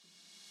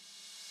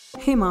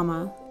Hey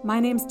Mama,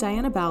 my name's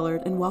Diana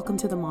Ballard and welcome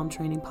to the Mom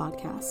Training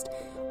Podcast.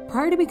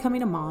 Prior to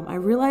becoming a mom, I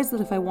realized that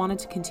if I wanted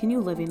to continue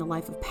living a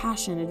life of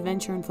passion,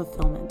 adventure, and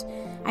fulfillment,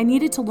 I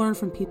needed to learn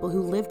from people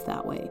who lived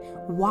that way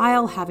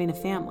while having a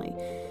family.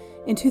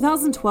 In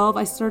 2012,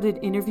 I started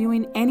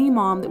interviewing any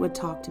mom that would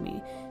talk to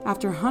me.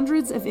 After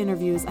hundreds of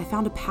interviews, I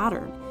found a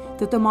pattern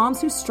that the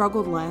moms who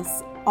struggled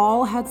less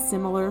all had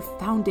similar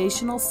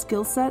foundational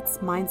skill sets,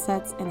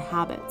 mindsets, and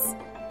habits.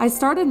 I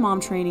started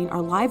Mom Training,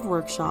 our live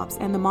workshops,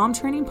 and the Mom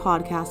Training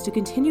podcast to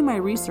continue my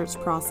research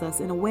process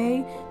in a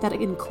way that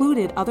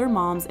included other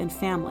moms and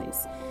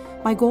families.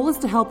 My goal is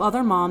to help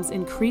other moms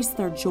increase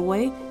their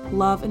joy,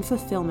 love, and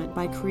fulfillment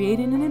by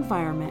creating an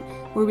environment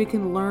where we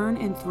can learn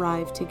and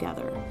thrive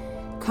together.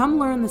 Come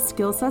learn the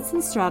skill sets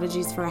and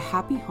strategies for a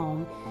happy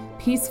home,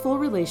 peaceful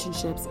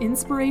relationships,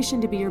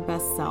 inspiration to be your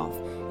best self,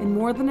 and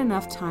more than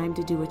enough time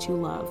to do what you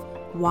love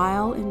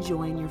while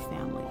enjoying your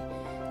family.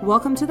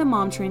 Welcome to the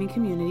Mom Training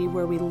community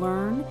where we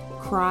learn,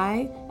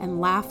 cry, and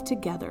laugh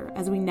together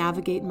as we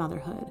navigate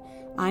motherhood.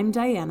 I'm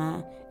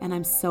Diana, and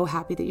I'm so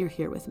happy that you're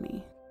here with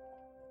me.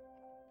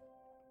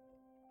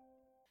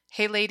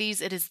 Hey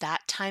ladies, it is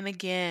that time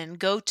again.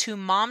 Go to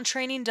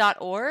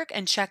momtraining.org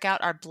and check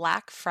out our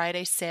Black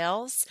Friday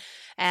sales.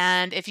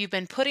 And if you've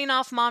been putting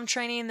off mom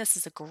training, this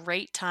is a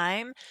great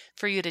time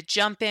for you to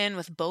jump in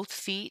with both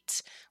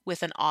feet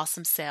with an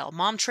awesome sale.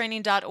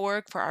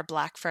 momtraining.org for our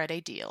Black Friday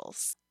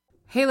deals.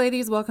 Hey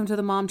ladies, welcome to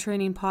the Mom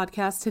Training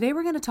Podcast. Today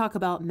we're going to talk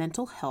about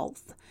mental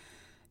health.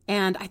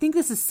 And I think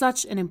this is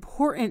such an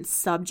important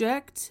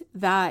subject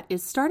that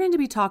is starting to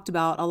be talked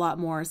about a lot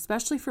more,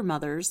 especially for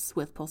mothers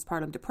with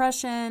postpartum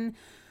depression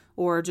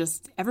or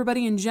just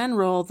everybody in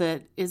general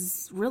that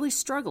is really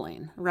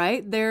struggling,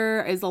 right?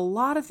 There is a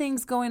lot of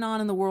things going on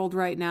in the world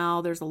right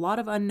now. There's a lot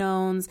of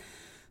unknowns.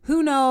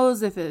 Who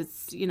knows if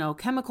it's,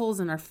 chemicals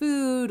in our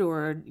food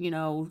or,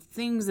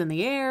 things in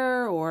the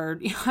air or,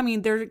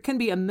 there can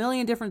be a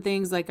million different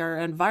things like our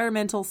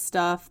environmental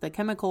stuff, the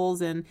chemicals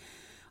in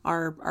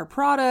our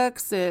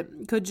products.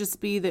 It could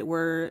just be that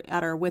we're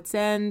at our wits'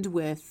 end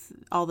with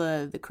all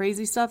the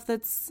crazy stuff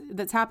that's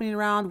happening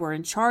around. We're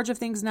in charge of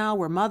things now.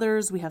 We're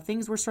mothers. We have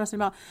things we're stressing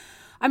about.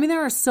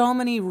 There are so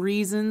many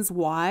reasons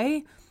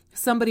why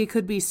somebody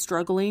could be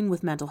struggling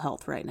with mental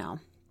health right now.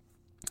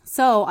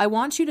 So I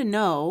want you to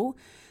know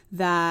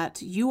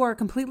that you are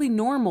completely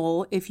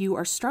normal if you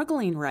are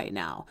struggling right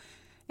now.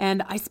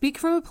 And I speak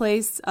from a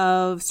place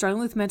of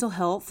struggling with mental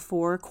health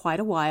for quite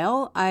a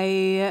while.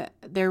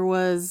 There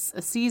was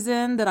a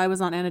season that I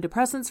was on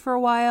antidepressants for a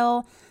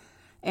while,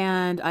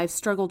 and I've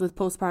struggled with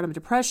postpartum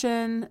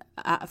depression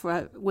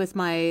with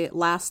my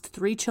last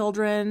 3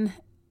 children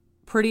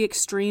pretty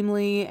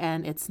extremely,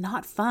 and it's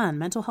not fun.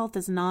 Mental health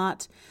is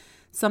not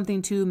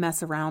something to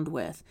mess around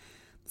with.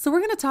 So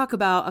we're going to talk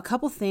about a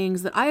couple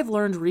things that I have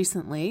learned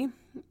recently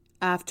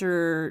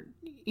after,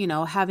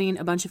 having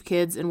a bunch of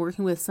kids and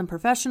working with some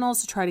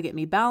professionals to try to get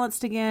me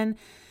balanced again.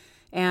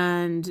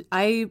 And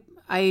I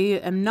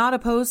am not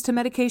opposed to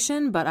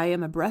medication, but I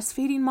am a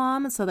breastfeeding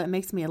mom, and so that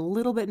makes me a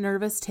little bit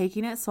nervous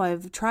taking it. So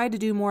I've tried to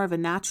do more of a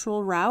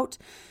natural route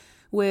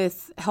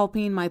with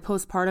helping my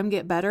postpartum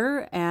get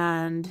better.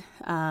 And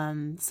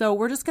so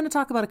we're just going to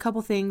talk about a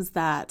couple things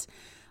that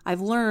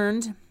I've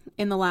learned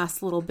in the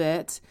last little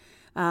bit.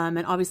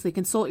 And obviously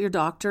consult your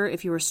doctor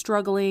if you are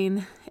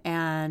struggling.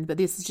 But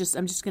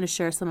I'm just going to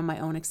share some of my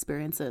own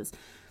experiences.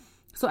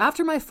 So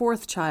after my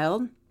 4th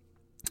child,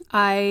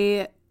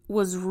 I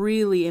was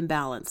really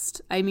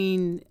imbalanced.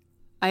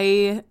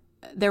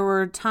 There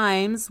were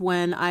times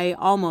when I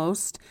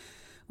almost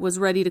was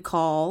ready to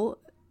call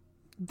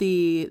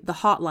the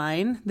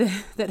hotline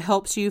that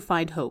helps you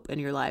find hope in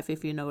your life,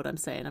 if you know what I'm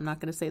saying. I'm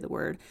not going to say the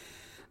word.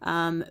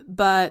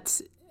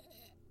 But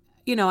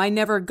I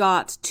never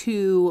got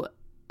to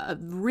a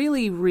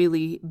really,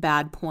 really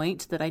bad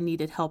point that I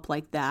needed help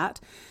like that,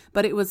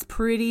 but it was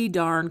pretty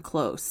darn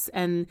close.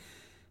 And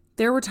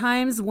there were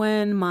times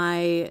when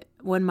my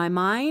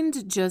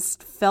mind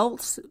just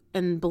felt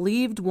and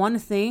believed one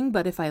thing,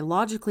 but if I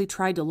logically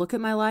tried to look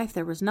at my life,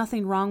 there was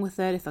nothing wrong with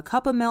it. If a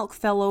cup of milk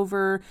fell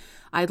over,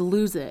 I'd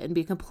lose it and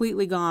be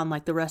completely gone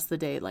like the rest of the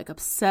day, like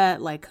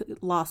upset, like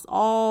lost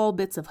all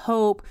bits of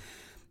hope.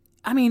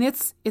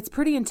 It's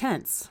pretty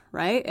intense,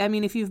 right?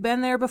 If you've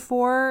been there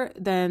before,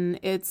 then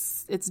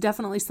it's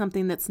definitely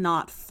something that's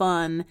not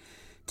fun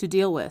to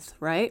deal with,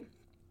 right?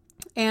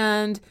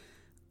 And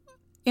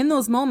in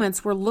those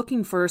moments, we're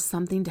looking for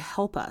something to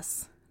help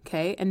us,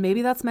 okay? And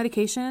maybe that's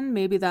medication,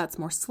 maybe that's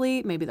more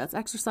sleep, maybe that's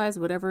exercise,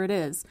 whatever it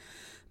is.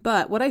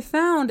 But what I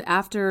found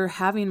after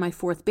having my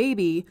 4th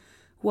baby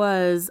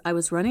was I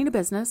was running a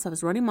business, I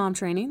was running Mom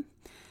Training,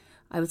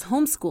 I was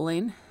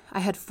homeschooling,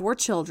 I had 4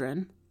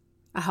 children,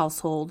 a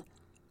household,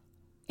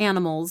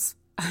 animals.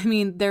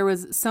 There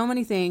was so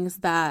many things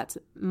that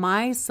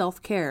my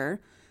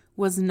self-care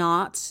was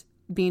not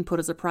being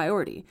put as a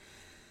priority.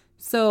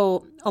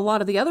 So a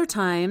lot of the other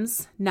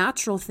times,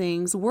 natural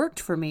things worked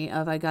for me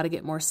of I got to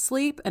get more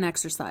sleep and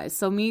exercise.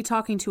 So me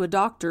talking to a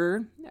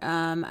doctor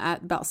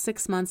at about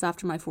 6 months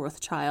after my 4th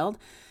child,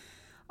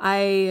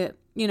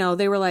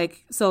 they were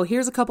like, so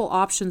here's a couple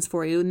options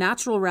for you.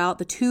 Natural route,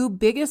 the two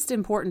biggest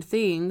important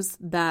things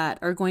that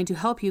are going to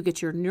help you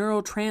get your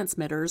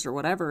neurotransmitters or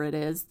whatever it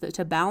is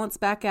to balance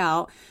back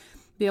out,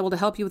 be able to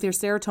help you with your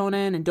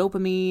serotonin and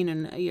dopamine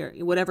and your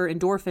whatever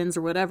endorphins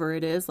or whatever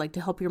it is, like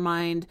to help your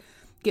mind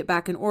get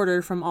back in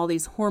order from all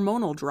these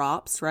hormonal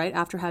drops, right,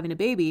 after having a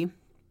baby.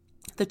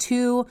 The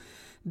two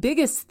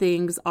biggest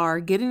things are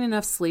getting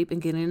enough sleep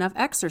and getting enough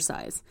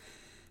exercise.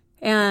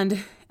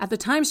 And at the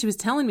time she was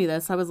telling me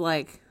this, I was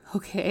like,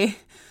 okay,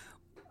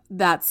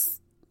 that's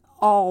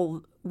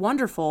all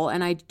wonderful.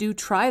 And I do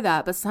try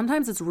that, but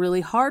sometimes it's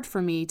really hard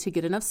for me to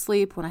get enough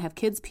sleep when I have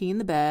kids peeing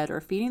the bed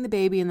or feeding the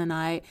baby in the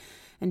night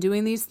and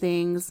doing these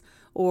things,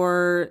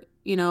 or,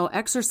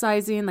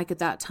 exercising. Like at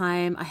that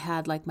time I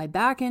had like my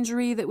back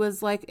injury that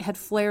was like, had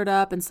flared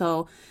up. And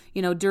so,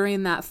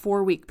 during that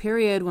 4-week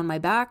period when my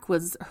back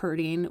was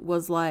hurting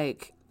was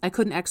like, I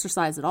couldn't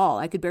exercise at all.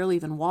 I could barely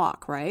even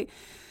walk. Right.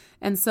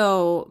 And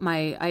so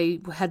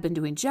I had been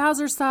doing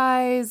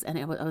jazzercise and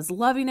I was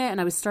loving it.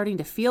 And I was starting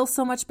to feel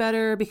so much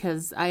better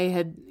because I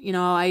had,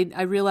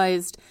 I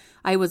realized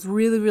I was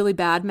really, really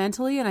bad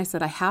mentally. And I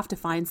said, I have to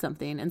find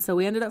something. And so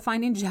we ended up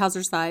finding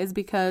jazzercise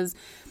because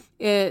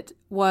it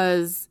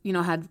was,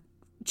 had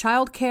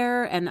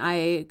childcare and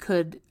I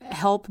could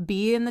help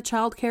be in the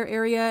childcare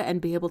area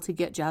and be able to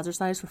get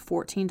jazzercise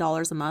for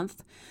 $14 a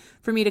month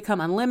for me to come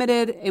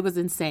unlimited. It was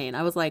insane.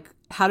 I was like,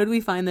 how did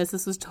we find this?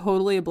 This was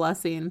totally a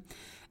blessing.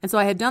 And so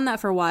I had done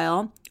that for a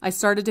while. I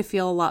started to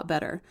feel a lot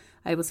better.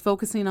 I was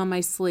focusing on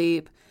my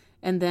sleep,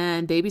 and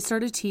then baby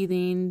started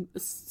teething.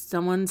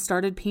 Someone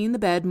started peeing the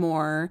bed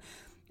more,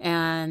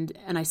 and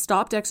I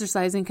stopped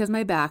exercising because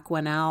my back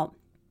went out.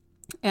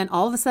 And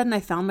all of a sudden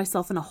I found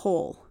myself in a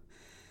hole,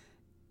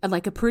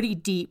 like a pretty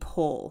deep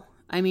hole.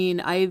 I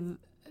mean, I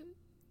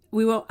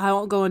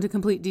won't go into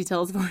complete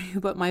details for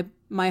you, but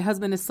my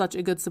husband is such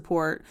a good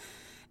support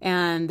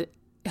and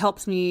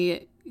helps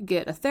me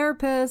get a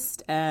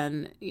therapist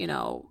and,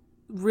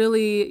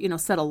 really,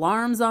 set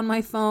alarms on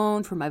my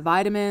phone for my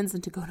vitamins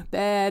and to go to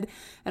bed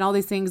and all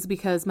these things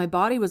because my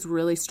body was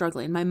really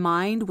struggling. My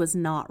mind was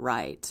not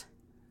right.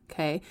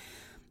 Okay.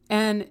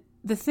 And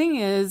the thing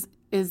is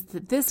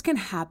that this can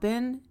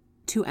happen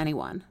to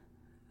anyone.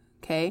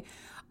 Okay.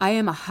 I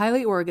am a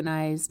highly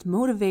organized,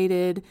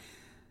 motivated,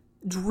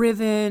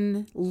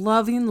 driven,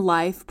 loving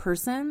life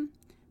person.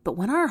 But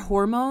when our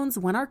hormones,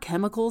 when our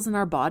chemicals in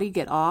our body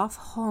get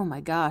off, oh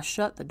my gosh,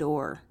 shut the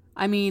door.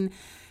 I mean,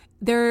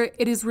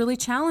 it is really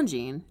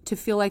challenging to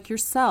feel like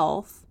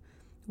yourself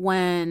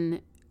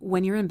when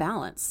you're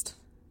imbalanced.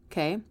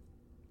 Okay.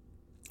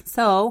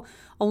 So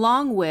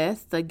along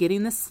with the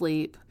getting the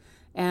sleep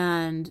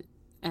and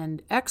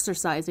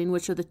exercising,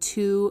 which are the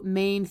two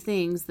main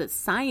things that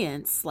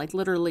science, like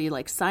literally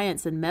like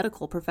science and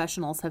medical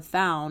professionals have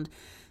found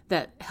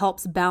that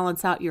helps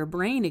balance out your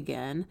brain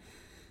again.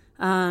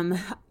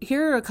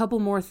 Here are a couple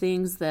more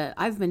things that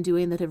I've been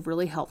doing that have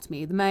really helped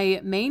me.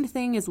 My main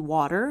thing is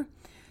water.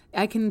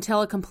 I can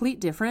tell a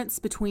complete difference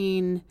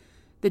between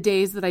the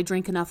days that I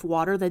drink enough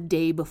water the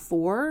day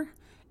before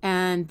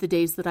and the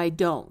days that I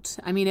don't.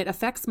 I mean, it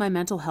affects my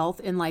mental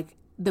health in like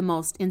the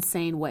most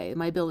insane way.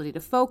 My ability to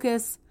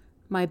focus,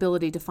 my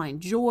ability to find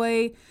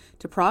joy,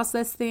 to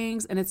process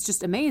things, and it's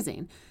just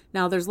amazing.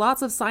 Now, there's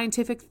lots of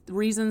scientific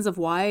reasons of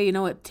why,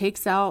 it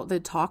takes out the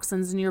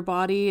toxins in your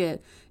body.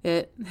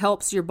 It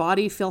helps your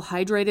body feel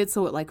hydrated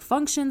so it like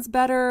functions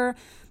better.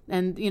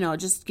 And, it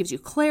just gives you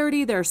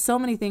clarity. There are so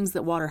many things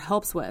that water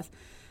helps with.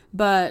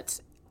 But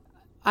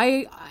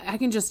I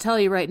can just tell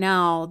you right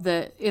now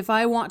that if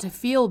I want to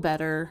feel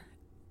better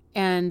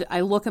and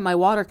I look at my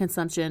water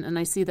consumption and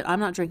I see that I'm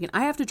not drinking,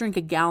 I have to drink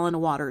a gallon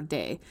of water a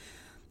day.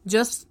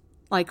 Just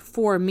like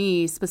for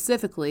me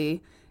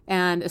specifically,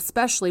 and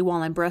especially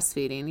while I'm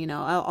breastfeeding,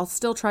 I'll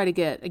still try to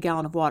get a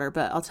gallon of water,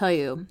 but I'll tell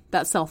you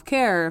that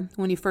self-care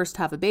when you first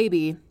have a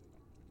baby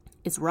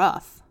is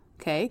rough.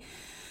 Okay.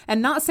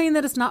 And not saying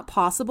that it's not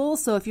possible.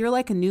 So if you're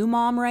like a new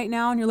mom right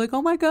now and you're like,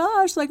 oh my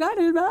gosh, like I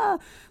did that,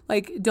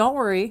 like, don't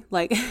worry.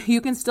 Like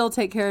you can still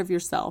take care of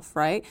yourself.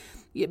 Right.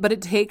 But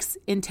it takes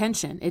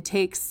intention. It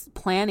takes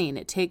planning.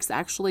 It takes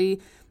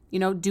actually,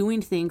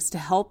 doing things to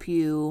help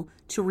you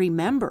to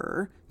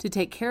remember to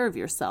take care of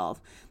yourself.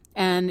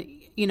 And,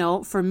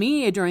 for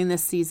me during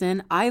this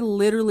season, I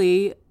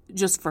literally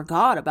just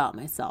forgot about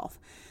myself.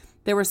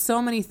 There were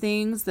so many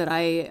things that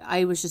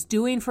I was just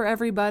doing for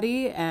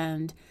everybody.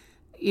 And,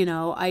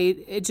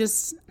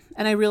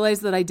 I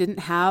realized that I didn't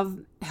have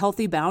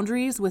healthy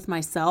boundaries with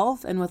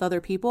myself and with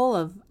other people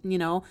of,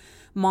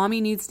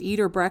 mommy needs to eat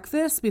her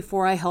breakfast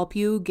before I help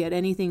you get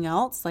anything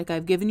else. Like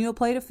I've given you a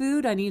plate of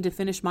food. I need to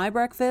finish my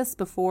breakfast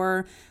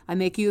before I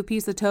make you a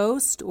piece of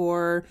toast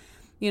or,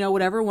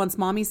 whatever. Once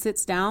mommy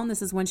sits down,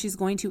 this is when she's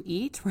going to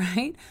eat,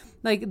 right?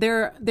 Like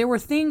there were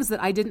things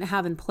that I didn't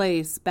have in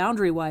place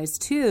boundary wise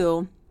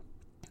too,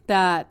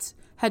 that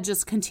had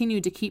just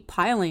continued to keep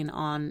piling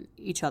on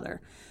each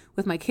other.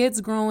 With my kids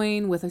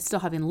growing, with still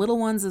having little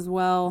ones as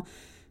well,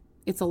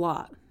 it's a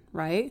lot,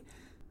 right?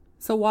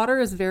 So water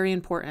is very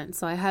important.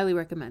 So I highly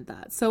recommend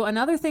that. So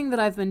another thing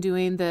that I've been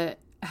doing that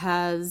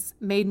has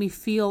made me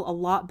feel a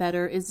lot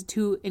better is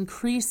to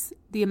increase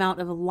the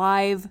amount of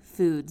live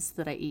foods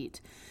that I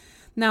eat.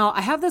 Now,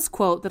 I have this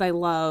quote that I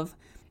love,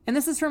 and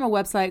this is from a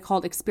website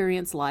called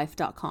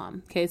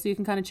experiencelife.com. Okay, so you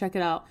can kind of check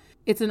it out.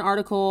 It's an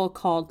article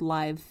called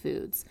Live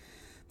Foods.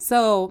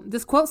 So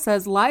this quote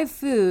says, live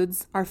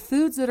foods are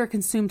foods that are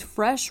consumed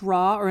fresh,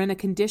 raw, or in a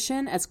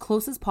condition as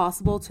close as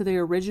possible to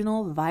their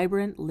original,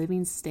 vibrant,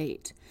 living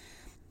state.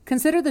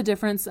 Consider the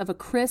difference of a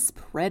crisp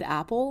red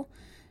apple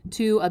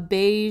to a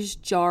beige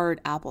jarred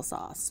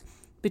applesauce,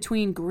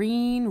 between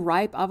green,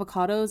 ripe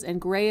avocados and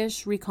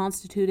grayish,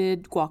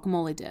 reconstituted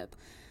guacamole dip,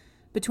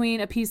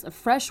 between a piece of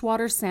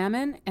freshwater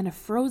salmon and a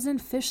frozen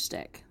fish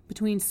stick,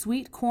 between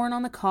sweet corn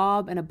on the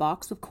cob and a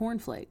box of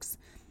cornflakes.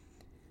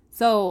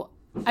 So,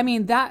 I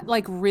mean, that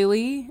like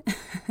really,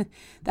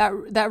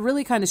 that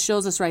really kind of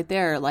shows us right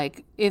there.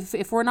 Like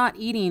if we're not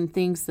eating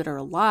things that are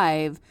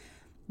alive,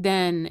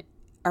 then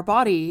our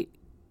body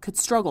could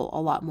struggle a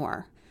lot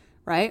more,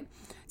 right?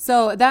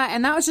 So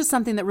that was just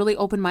something that really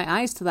opened my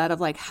eyes to that,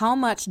 of like, how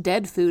much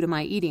dead food am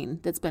I eating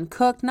that's been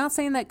cooked? Not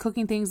saying that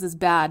cooking things is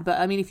bad, but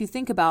I mean, if you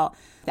think about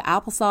the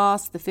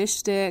applesauce, the fish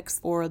sticks,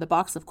 or the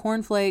box of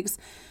cornflakes,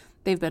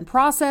 they've been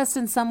processed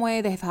in some way.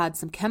 They've had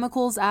some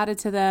chemicals added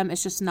to them.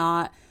 It's just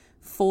not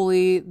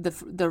fully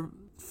the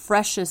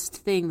freshest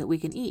thing that we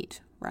can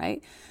eat,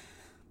 right?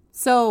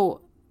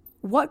 So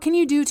what can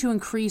you do to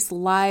increase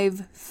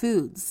live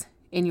foods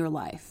in your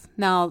life?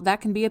 Now, that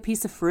can be a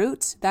piece of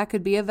fruit, that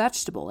could be a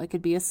vegetable, it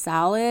could be a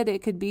salad,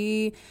 it could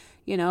be,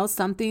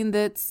 something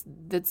that's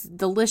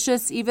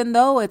delicious even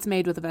though it's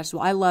made with a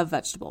vegetable. I love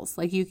vegetables.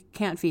 Like, you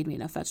can't feed me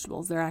enough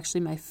vegetables. They're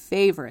actually my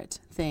favorite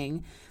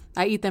thing.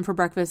 I eat them for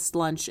breakfast,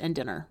 lunch, and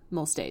dinner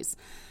most days.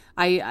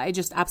 I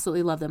just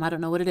absolutely love them. I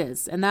don't know what it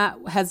is. And that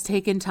has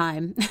taken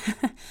time.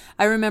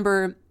 I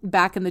remember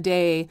back in the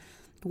day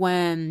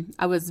when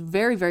I was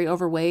very, very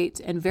overweight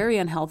and very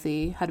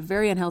unhealthy, had a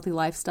very unhealthy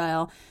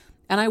lifestyle,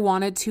 and I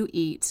wanted to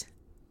eat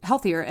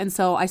healthier. And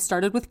so I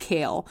started with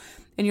kale.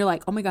 And you're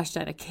like, oh my gosh,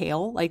 Dinah,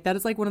 kale? Like, that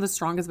is like one of the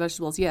strongest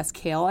vegetables. Yes,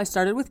 kale. I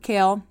started with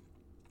kale,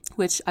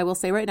 which I will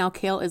say right now,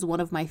 kale is one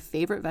of my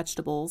favorite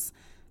vegetables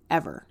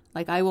ever.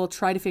 Like, I will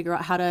try to figure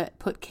out how to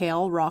put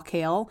kale, raw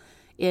kale,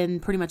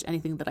 in pretty much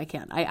anything that I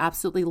can. I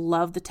absolutely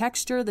love the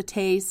texture, the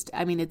taste.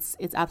 I mean, it's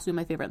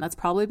absolutely my favorite. And that's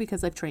probably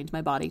because I've trained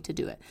my body to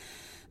do it.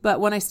 But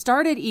when I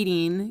started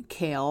eating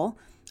kale,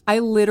 I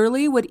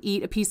literally would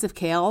eat a piece of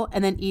kale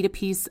and then eat a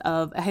piece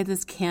of, I had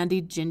this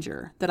candied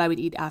ginger that I would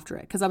eat after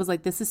it, because I was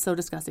like, this is so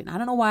disgusting. I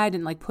don't know why I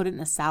didn't like put it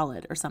in a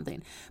salad or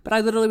something. But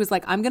I literally was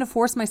like, I'm going to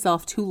force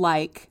myself to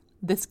like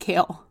this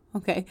kale.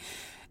 Okay.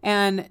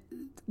 And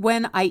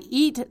when I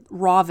eat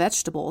raw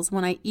vegetables,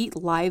 when I eat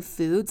live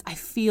foods, I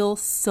feel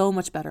so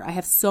much better. I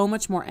have so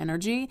much more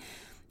energy.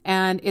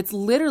 And it's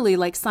literally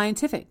like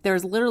scientific.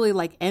 There's literally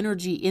like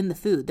energy in the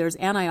food. There's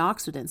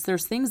antioxidants.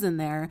 There's things in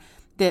there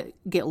that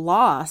get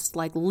lost,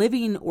 like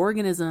living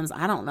organisms.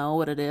 I don't know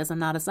what it is. I'm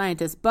not a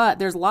scientist, but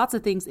there's lots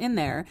of things in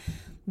there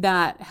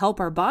that help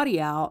our body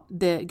out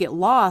that get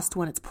lost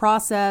when it's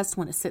processed,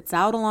 when it sits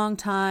out a long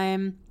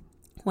time,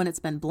 when it's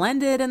been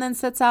blended and then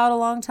sits out a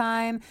long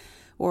time,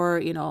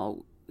 or,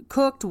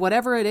 cooked,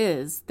 whatever it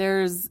is.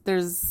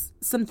 There's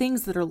some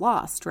things that are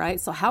lost, right?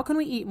 So how can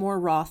we eat more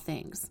raw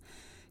things?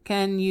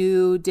 Can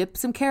you dip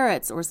some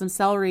carrots or some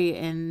celery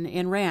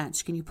in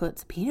ranch? Can you put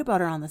some peanut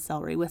butter on the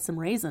celery with some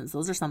raisins?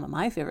 Those are some of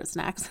my favorite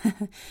snacks.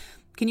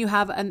 Can you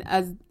have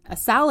a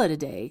salad a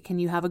day? Can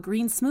you have a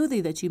green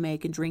smoothie that you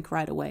make and drink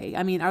right away?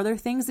 I mean, are there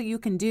things that you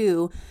can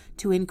do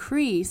to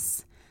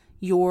increase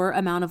your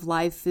amount of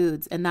live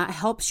foods? And that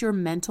helps your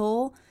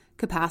mental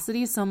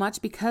capacity so much,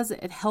 because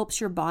it helps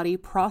your body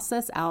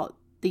process out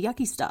the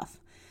yucky stuff.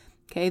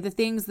 Okay, the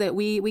things that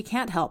we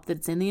can't help,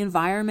 that's in the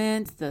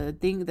environment,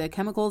 the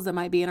chemicals that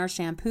might be in our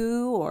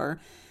shampoo or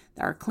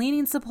our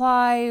cleaning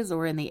supplies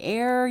or in the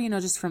air,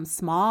 just from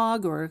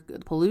smog or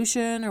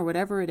pollution or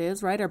whatever it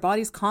is, right? Our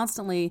body's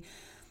constantly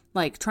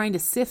like trying to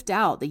sift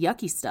out the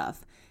yucky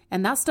stuff.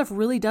 And that stuff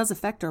really does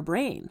affect our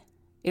brain.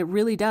 It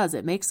really does.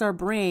 It makes our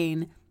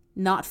brain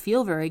not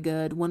feel very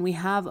good when we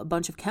have a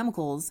bunch of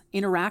chemicals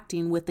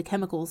interacting with the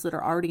chemicals that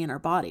are already in our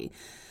body.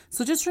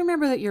 So just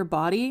remember that your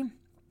body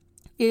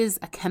is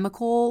a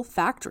chemical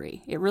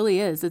factory. It really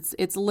is.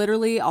 It's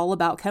literally all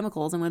about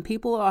chemicals. And when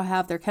people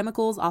have their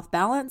chemicals off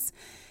balance,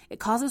 it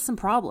causes some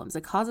problems.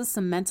 It causes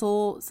some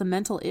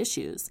mental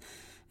issues.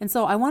 And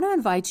so I want to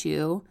invite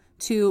you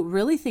to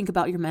really think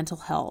about your mental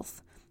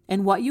health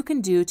and what you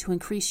can do to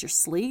increase your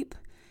sleep,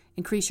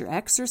 increase your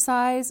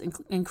exercise,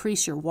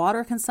 increase your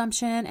water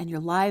consumption and your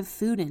live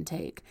food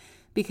intake,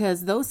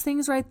 because those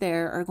things right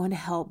there are going to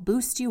help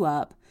boost you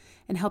up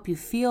and help you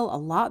feel a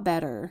lot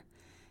better.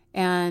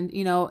 And,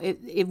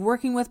 if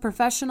working with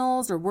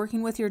professionals or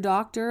working with your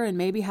doctor and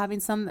maybe having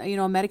some,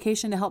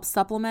 medication to help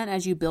supplement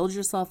as you build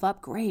yourself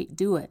up, great,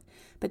 do it.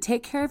 But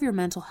take care of your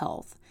mental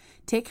health.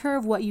 Take care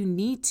of what you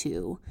need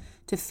to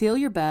feel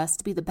your best,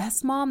 to be the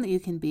best mom that you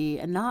can be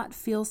and not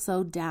feel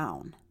so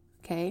down.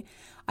 Okay.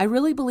 I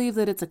really believe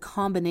that it's a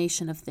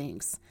combination of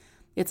things.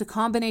 It's a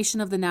combination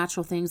of the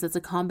natural things. It's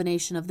a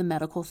combination of the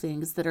medical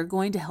things that are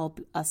going to help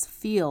us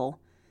feel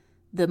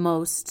the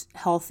most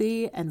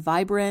healthy and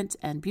vibrant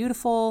and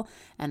beautiful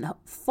and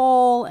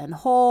full and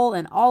whole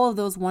and all of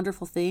those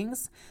wonderful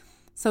things.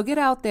 So get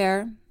out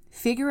there,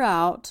 figure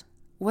out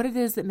what it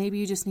is that maybe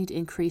you just need to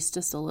increase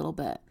just a little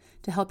bit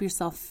to help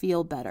yourself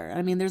feel better.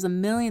 I mean, there's a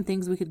million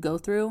things we could go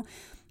through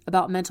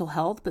about mental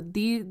health, but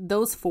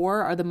those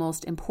 4 are the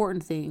most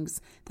important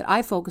things that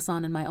I focus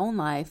on in my own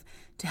life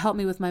to help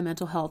me with my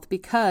mental health,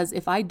 because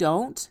if I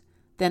don't,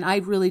 then I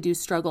really do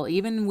struggle,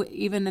 even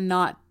in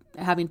not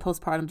having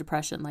postpartum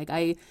depression. Like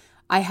I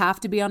have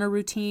to be on a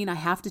routine. I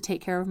have to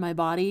take care of my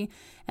body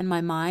and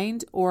my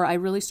mind, or I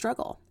really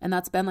struggle. And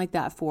that's been like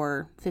that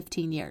for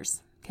 15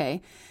 years.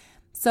 Okay.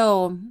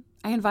 So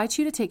I invite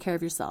you to take care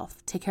of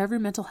yourself, take care of your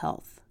mental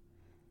health,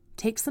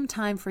 take some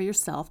time for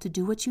yourself to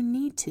do what you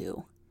need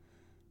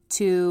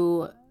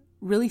to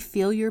really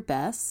feel your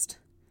best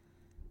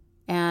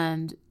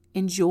and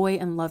enjoy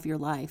and love your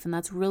life. And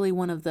that's really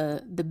one of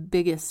the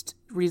biggest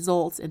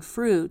results and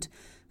fruit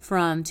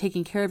from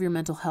taking care of your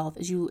mental health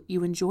is you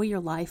enjoy your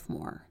life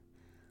more.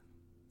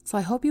 So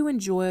I hope you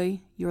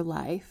enjoy your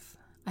life.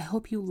 I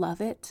hope you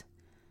love it.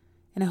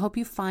 And I hope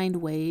you find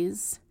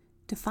ways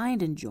to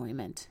find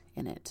enjoyment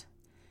in it.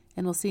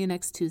 And we'll see you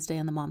next Tuesday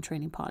on the Mom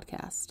Training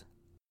Podcast.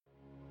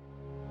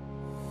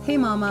 Hey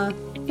Mama,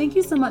 thank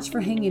you so much for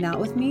hanging out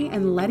with me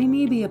and letting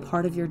me be a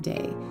part of your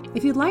day.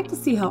 If you'd like to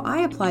see how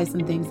I apply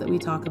some things that we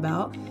talk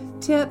about,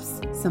 tips,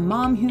 some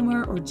mom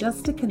humor, or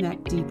just to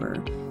connect deeper,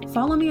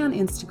 follow me on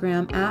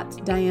Instagram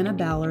at Diana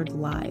Ballard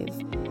Live.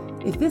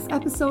 If this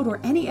episode or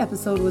any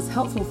episode was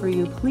helpful for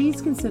you,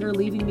 please consider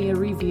leaving me a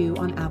review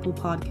on Apple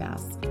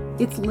Podcasts.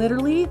 It's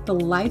literally the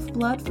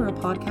lifeblood for a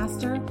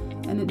podcaster,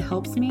 and it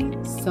helps me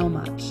so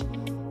much.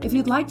 If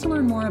you'd like to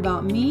learn more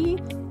about me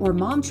or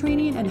mom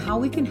training and how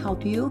we can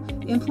help you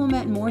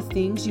implement more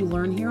things you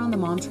learn here on the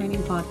Mom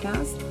Training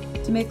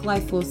Podcast to make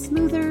life flow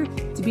smoother,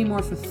 to be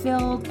more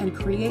fulfilled, and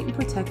create and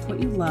protect what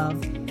you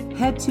love,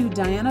 head to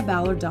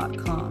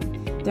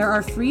dianaballard.com. There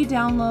are free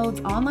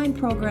downloads, online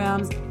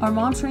programs, our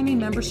mom training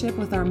membership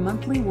with our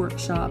monthly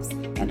workshops,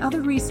 and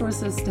other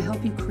resources to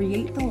help you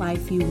create the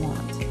life you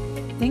want.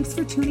 Thanks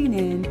for tuning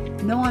in.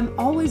 Know I'm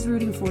always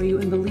rooting for you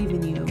and believe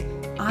in you.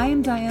 I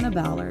am Diana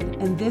Ballard,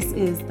 and this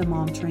is the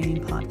Mom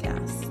Training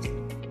Podcast.